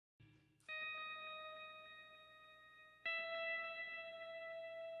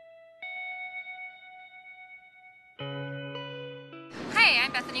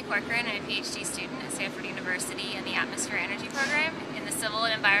Bethany Corcoran. I'm a PhD student at Stanford University in the Atmosphere Energy Program in the Civil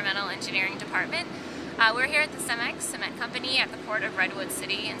and Environmental Engineering Department. We're here at the CEMEX cement company at the port of Redwood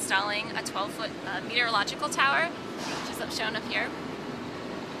City installing a 12-foot meteorological tower, which is shown up here.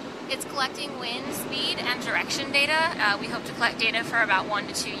 It's collecting wind, speed, and direction data. We hope to collect data for about 1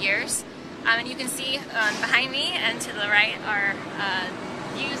 to 2 years. And you can see behind me and to the right are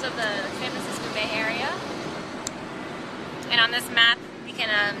views of the San Francisco Bay Area. And on this map, we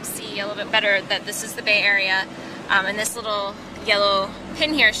can see a little bit better that this is the Bay Area. And this little yellow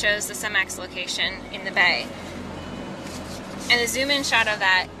pin here shows the CEMEX location in the Bay. And a zoom-in shot of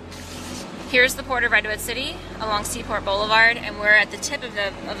that, here's the port of Redwood City along Seaport Boulevard, and we're at the tip of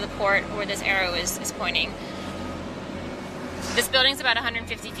the port where this arrow is pointing. This building's about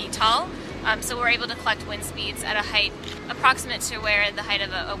 150 feet tall, so we're able to collect wind speeds at a height approximate to where the height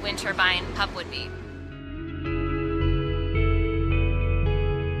of a wind turbine pump would be.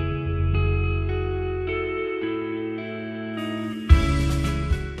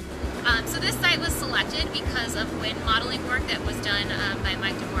 So this site was selected because of wind modeling work that was done by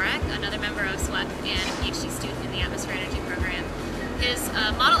Mike Dvorak, another member of SWEP and a PhD student in the Atmosphere Energy Program. His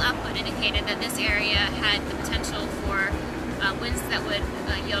model output indicated that this area had the potential for winds that would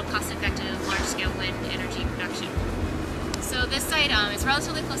yield cost-effective, large-scale wind energy production. So this site is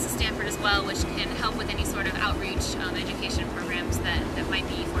relatively close to Stanford as well, which can help with any sort of outreach education programs that might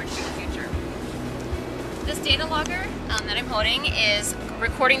be forged in the future. This data logger that I'm holding is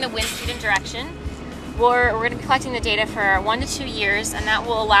recording the wind speed and direction. We're going to be collecting the data for 1 to 2 years, and that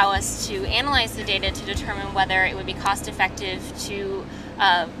will allow us to analyze the data to determine whether it would be cost effective to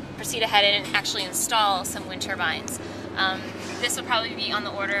proceed ahead and actually install some wind turbines. This would probably be on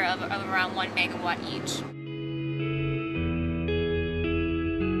the order of around 1 megawatt each.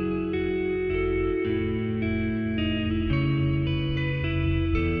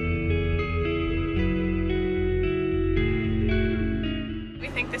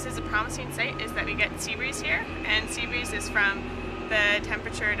 This is a promising site is that we get sea breeze here, and sea breeze is from the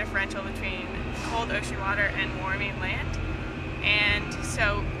temperature differential between cold ocean water and warming land. And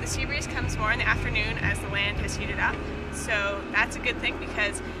so the sea breeze comes more in the afternoon as the land has heated up. So that's a good thing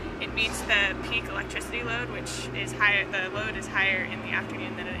because it beats the peak electricity load, which is higher. The load is higher in the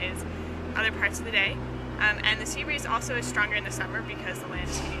afternoon than it is other parts of the day. And the sea breeze also is stronger in the summer because the land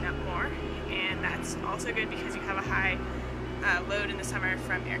is heating up more, and that's also good because you have a high load in the summer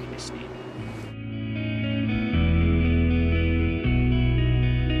from air conditioning.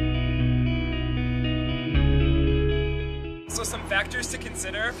 So some factors to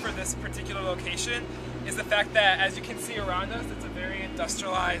consider for this particular location is the fact that, as you can see around us, it's a very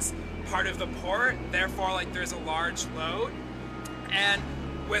industrialized part of the port, therefore there's a large load, and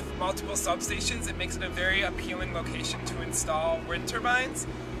with multiple substations it makes it a very appealing location to install wind turbines.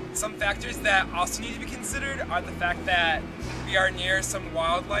 Some factors that also need to be considered are the fact that we are near some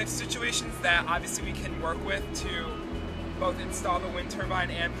wildlife situations that obviously we can work with to both install the wind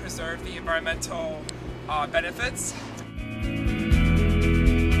turbine and preserve the environmental benefits.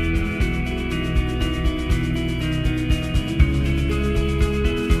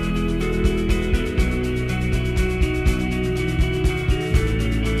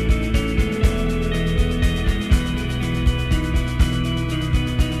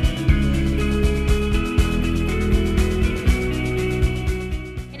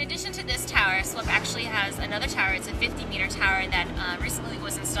 SWEP actually has another tower. It's a 50-meter tower that recently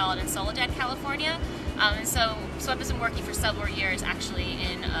was installed in Soledad, California. And so SWEP has been working for several years actually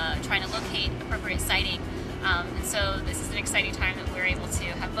in trying to locate appropriate siting. And so this is an exciting time that we're able to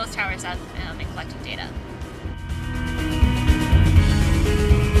have both towers up and collecting data.